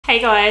Hey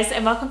guys,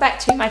 and welcome back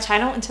to my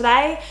channel, and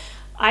today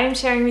I am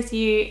sharing with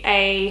you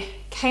a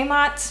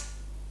Kmart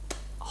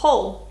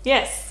haul.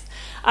 Yes,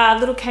 a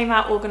little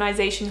Kmart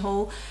organisation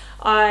haul.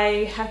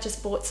 I have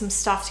just bought some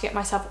stuff to get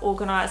myself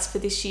organised for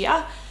this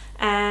year,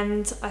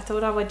 and I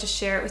thought I would just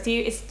share it with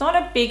you. It's not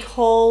a big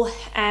haul,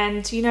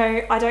 and you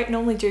know, I don't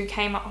normally do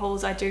Kmart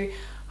hauls. I do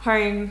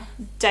home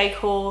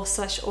decor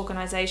 /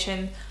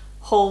 organisation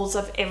hauls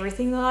of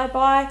everything that I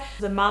buy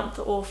for the month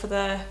or for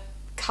the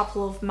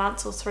couple of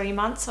months or 3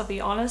 months, I'll be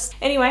honest.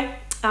 Anyway,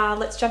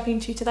 let's jump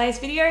into today's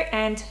video,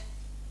 and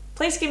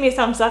please give me a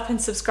thumbs up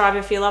and subscribe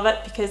if you love it,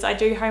 because I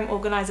do home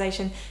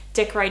organisation,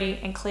 decorating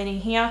and cleaning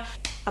here.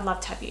 I'd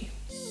love to have you.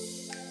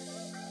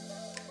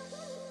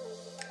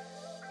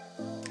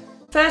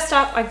 First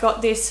up, I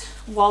got this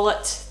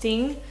wallet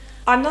thing.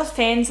 I'm not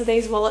fans of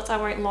these wallets, I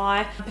won't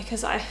lie,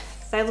 because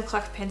they look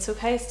like a pencil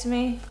case to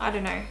me. I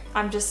don't know,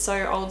 I'm just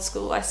so old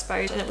school, I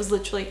suppose. And it was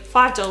literally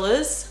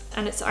 $5,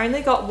 and it's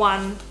only got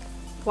one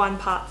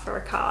part for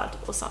a card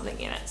or something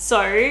in it. So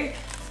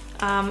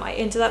I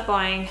ended up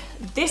buying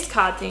this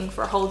card thing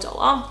for a whole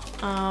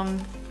 $1.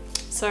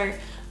 So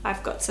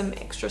I've got some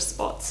extra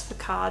spots for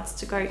cards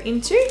to go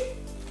into.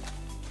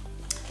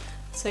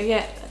 So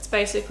yeah, that's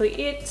basically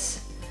it.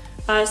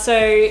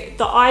 So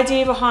the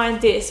idea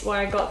behind this,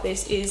 why I got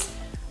this, is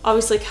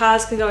obviously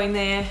cards could go in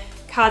there,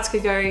 cards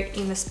could go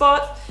in the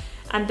spot,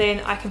 and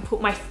then I can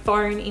put my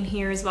phone in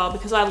here as well,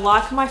 because I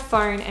like my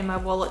phone and my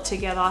wallet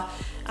together,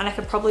 and I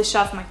could probably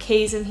shove my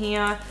keys in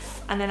here,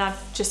 and then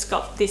I've just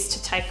got this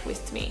to take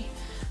with me.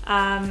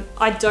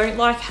 I don't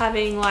like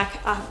having like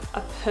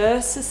a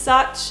purse as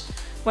such.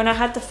 When I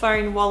had the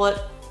phone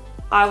wallet,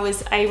 I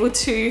was able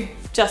to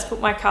just put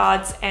my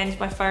cards and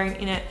my phone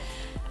in it,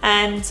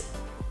 and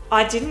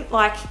I didn't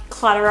like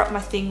clutter up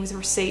my thing with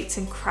receipts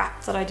and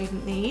crap that I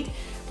didn't need,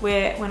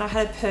 where when I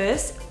had a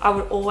purse, I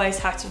would always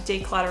have to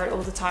declutter it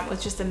all the time. It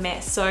was just a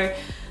mess. So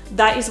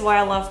that is why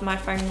I love my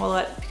phone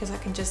wallet, because I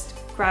can just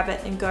grab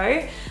it and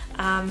go.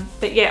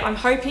 But yeah, I'm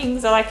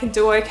hoping that I can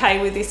do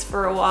okay with this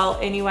for a while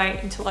anyway,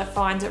 until I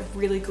find a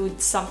really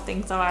good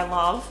something that I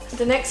love.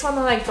 The next one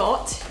that I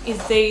got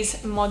is these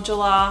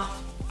modular,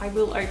 I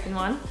will open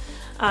one,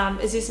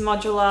 is this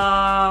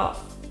modular,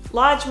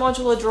 large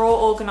modular drawer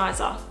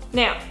organizer.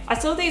 Now, I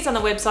saw these on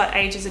the website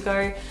ages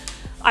ago.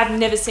 I've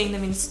never seen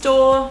them in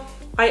store.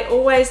 I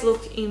always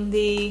look in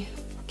the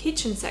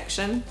kitchen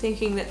section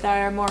thinking that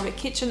they're more of a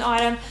kitchen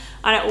item,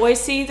 and I always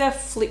see the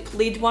flip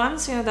lid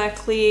ones, you know, the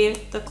clear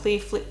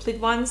flip lid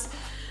ones,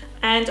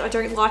 and I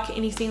don't like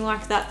anything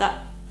like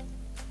that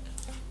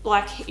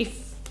like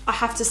if I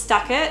have to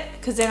stack it,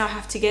 because then I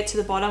have to get to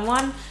the bottom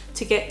one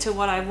to get to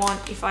what I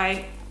want. If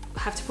I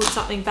have to put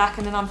something back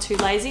and then I'm too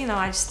lazy and then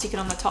I just stick it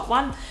on the top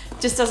one, it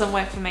just doesn't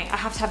work for me. I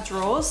have to have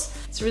drawers.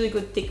 It's really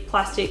good thick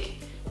plastic.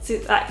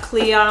 It's that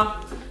clear.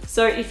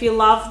 So if you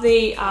love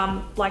the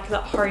like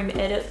that home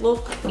edit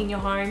look in your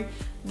home,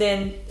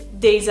 then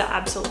these are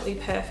absolutely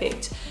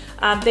perfect.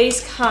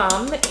 These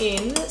come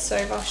in, so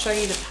if I'll show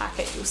you the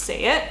packet, you'll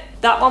see it.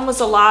 That one was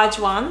a large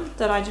one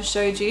that I just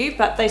showed you,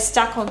 but they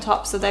stack on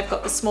top, so they've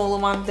got the smaller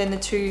one, then the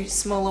two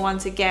smaller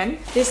ones again.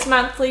 This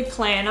monthly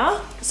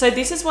planner, so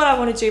this is what I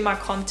want to do my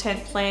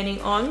content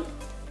planning on,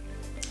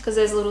 because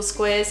there's little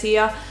squares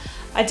here.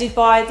 I did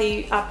buy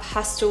the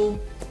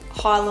pastel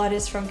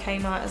highlighters from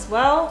Kmart as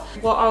well.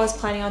 What I was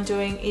planning on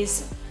doing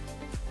is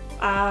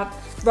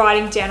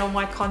writing down all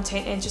my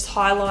content and just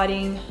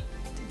highlighting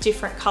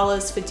different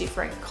colors for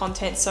different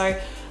content. So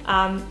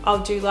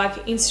I'll do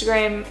like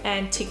Instagram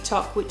and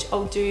TikTok, which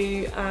I'll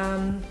do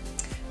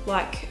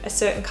like a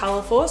certain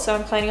color for. So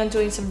I'm planning on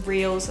doing some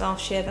reels, and I'll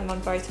share them on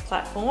both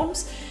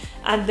platforms.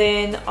 And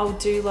then I'll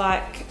do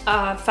like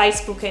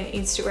Facebook and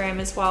Instagram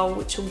as well,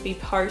 which will be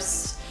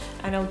posts,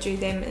 and I'll do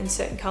them in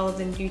certain colors,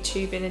 and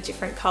YouTube in a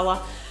different color.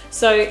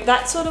 So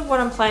that's sort of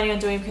what I'm planning on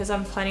doing, because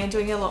I'm planning on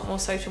doing a lot more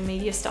social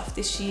media stuff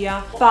this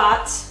year.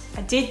 But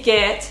I did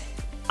get,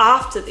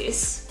 after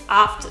this,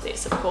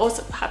 of course,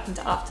 it happened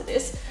after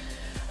this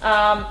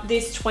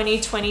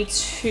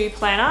 2022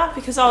 planner,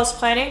 because I was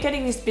planning on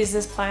getting this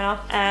business planner,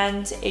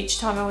 and each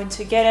time I went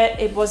to get it,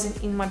 it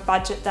wasn't in my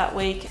budget that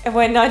week. And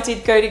when I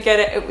did go to get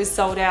it, it was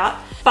sold out.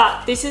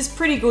 But this is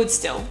pretty good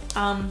still.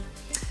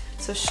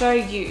 So show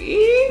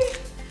you.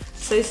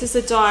 So this is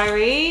a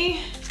diary,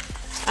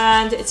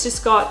 and it's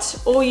just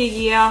got all your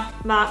year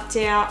marked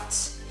out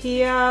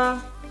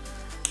here.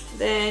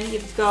 Then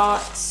you've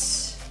got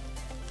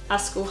our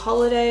school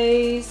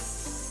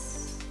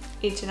holidays,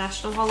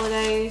 international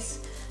holidays.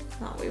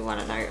 Not we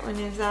want to know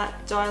any of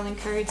that, dialing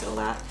codes, all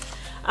that.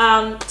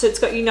 So it's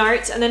got your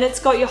notes, and then it's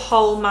got your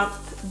whole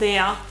month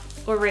there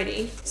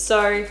already.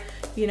 So,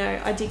 you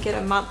know, I did get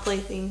a monthly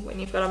thing when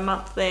you've got a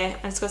month there,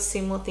 and it's got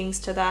similar things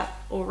to that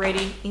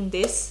already in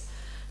this.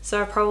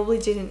 So I probably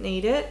didn't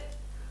need it.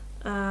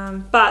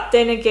 But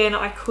then again,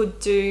 I could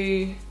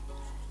do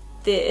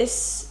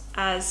this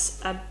as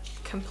a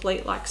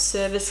complete like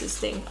services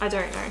thing. I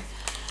don't know.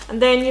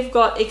 And then you've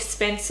got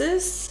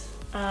expenses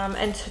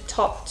and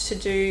top to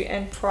do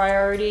and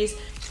priorities.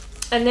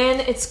 And then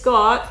it's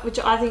got, which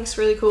I think is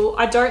really cool,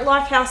 I don't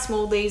like how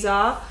small these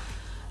are,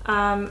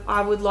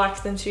 I would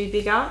like them to be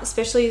bigger,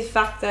 especially the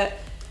fact that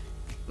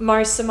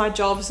most of my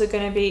jobs are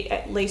going to be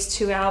at least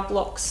 2-hour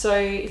blocks. So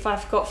if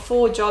I've got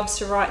 4 jobs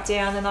to write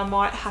down, then I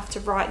might have to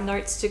write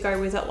notes to go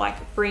with it,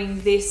 like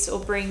bring this or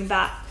bring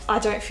that. I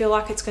don't feel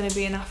like it's going to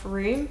be enough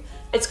room.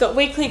 It's got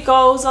weekly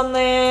goals on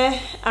there,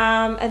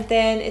 and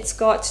then it's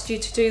got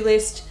to-do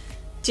list,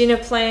 dinner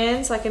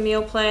plans, like a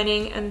meal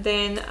planning, and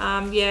then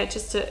yeah,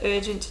 just an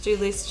urgent to-do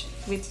list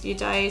with your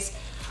days.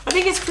 I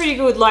think it's pretty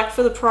good. Like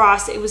for the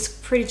price, it was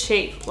pretty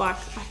cheap. Like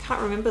I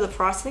can't remember the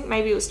price. I think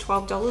maybe it was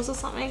 $12 or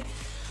something.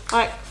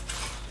 Like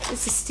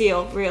it's a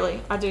steal,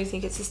 really. I do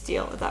think it's a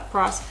steal at that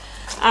price.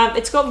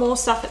 It's got more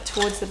stuff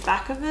towards the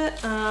back of it.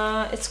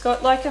 It's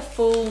got like a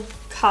full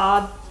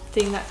card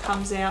thing that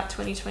comes out,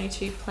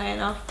 2022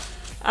 planner.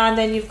 And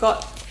then you've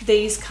got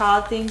these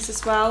card things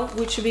as well,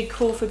 which would be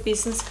cool for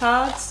business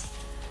cards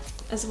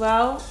as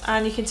well.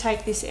 And you can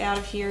take this out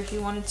of here if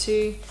you wanted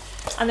to.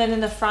 And then in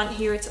the front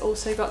here, it's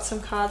also got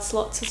some card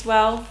slots as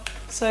well.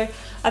 So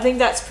I think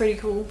that's pretty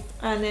cool.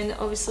 And then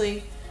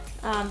obviously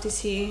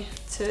this here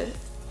to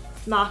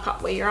mark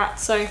up where you're at.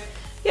 So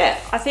yeah,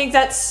 I think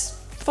that's,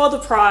 for the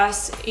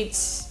price,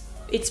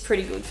 it's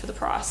pretty good for the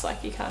price.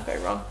 Like you can't go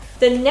wrong.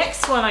 The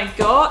next one I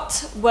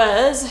got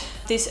was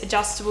this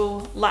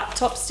adjustable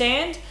laptop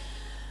stand.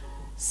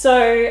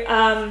 So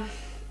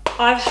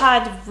I've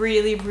had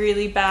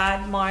really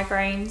bad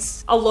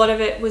migraines. A lot of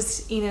it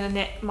was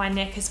in my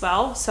neck as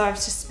well. So I've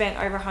just spent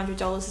over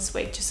 $100 this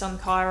week just on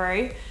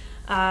chiro.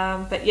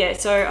 But yeah,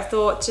 so I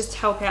thought just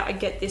help out and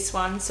get this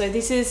one. So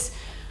this is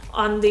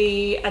on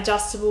the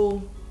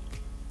adjustable,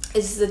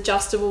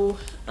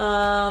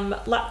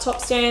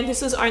 laptop stand.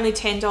 This was only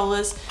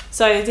 $10.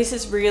 So this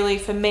is really,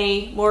 for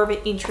me, more of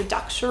an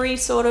introductory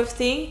sort of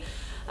thing.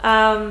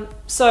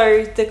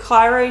 So the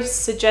chiro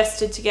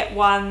suggested to get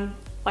one,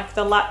 like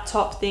the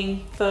laptop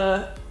thing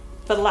for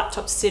the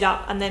laptop to sit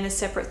up, and then a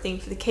separate thing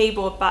for the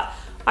keyboard, but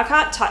I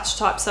can't touch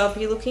type, so I'll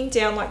be looking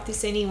down like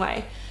this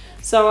anyway.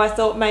 So I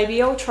thought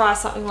maybe I'll try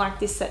something like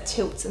this that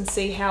tilts and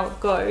see how it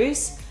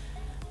goes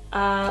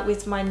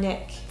with my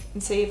neck,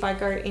 and see if I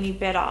go any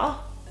better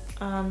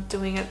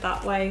doing it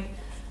that way.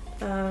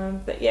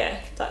 But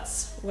yeah,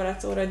 that's what I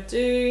thought I'd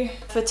do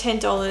for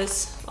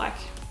 $10, like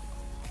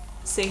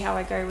see how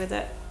I go with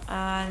it.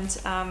 And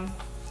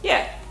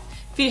yeah,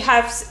 if you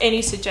have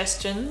any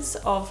suggestions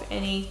of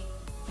any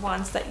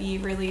ones that you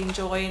really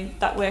enjoy and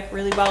that work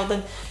really well,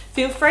 then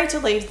feel free to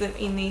leave them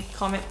in the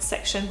comment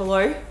section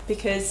below,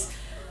 because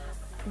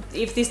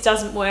if this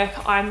doesn't work,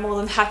 I'm more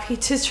than happy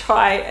to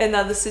try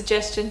another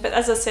suggestion. But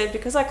as I said,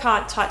 because I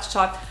can't touch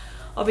type,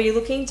 I'll be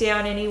looking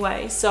down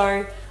anyway.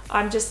 So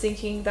I'm just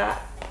thinking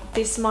that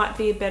this might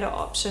be a better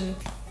option.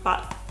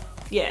 But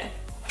yeah,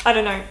 I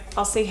don't know.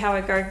 I'll see how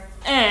I go.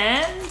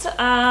 And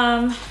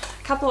a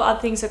couple of other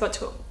things I got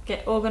to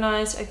get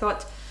organized. I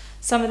got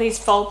some of these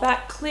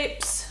foldback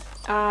clips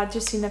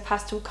just in the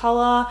pastel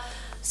color.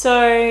 So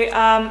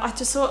I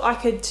just thought I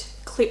could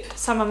clip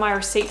some of my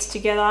receipts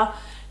together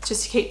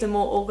just to keep them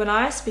all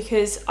organized,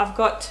 because I've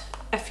got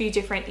a few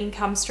different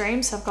income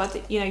streams. I've got the,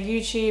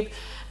 YouTube,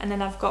 and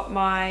then I've got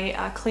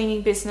my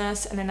cleaning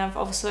business, and then I've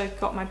also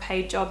got my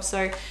paid job.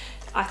 So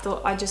I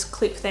thought I'd just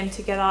clip them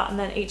together, and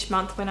then each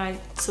month when I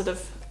sort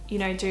of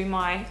do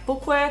my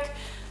bookwork,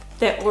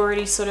 they're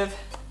already sort of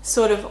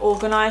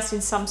organized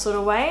in some sort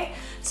of way.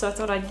 So I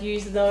thought I'd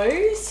use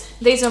those.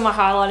 These are my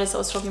highlighters I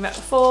was talking about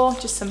before,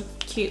 just some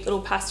cute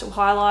little pastel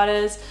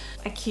highlighters,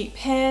 a cute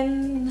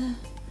pen,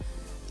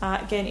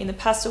 again in the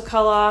pastel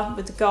color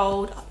with the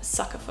gold. I'm a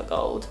sucker for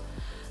gold.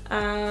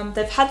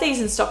 They've had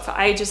these in stock for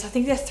ages. I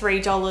think they're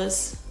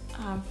 $3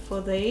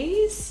 for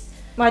these.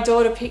 My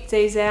daughter picked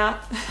these out.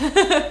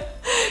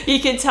 You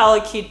can tell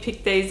a kid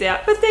picked these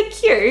out, but they're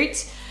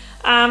cute.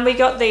 We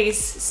got these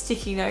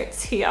sticky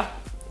notes here,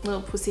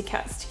 little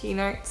pussycat sticky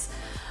notes.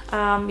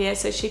 Yeah,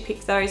 so she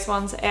picked those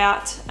ones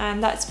out,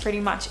 and that's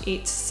pretty much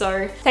it.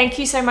 So thank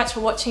you so much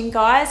for watching,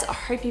 guys. I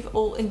hope you've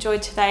all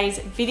enjoyed today's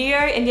video.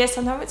 And yes,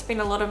 I know it's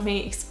been a lot of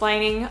me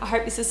explaining. I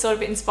hope this has sort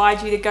of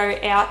inspired you to go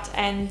out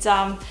and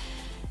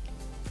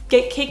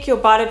kick your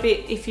butt a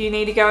bit if you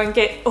need to go and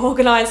get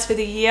organized for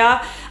the year.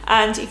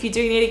 And if you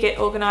do need to get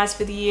organized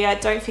for the year,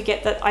 don't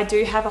forget that I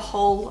do have a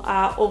whole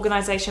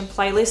organization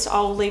playlist.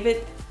 I'll leave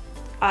it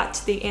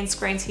at the end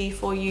screens here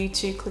for you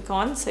to click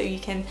on, so you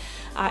can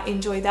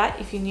enjoy that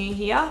if you're new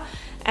here.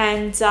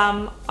 And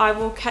I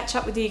will catch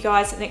up with you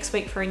guys next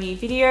week for a new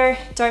video.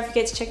 Don't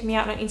forget to check me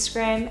out on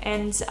Instagram,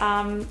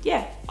 and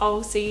yeah,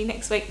 I'll see you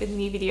next week with a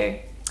new video.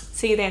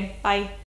 See you then. Bye.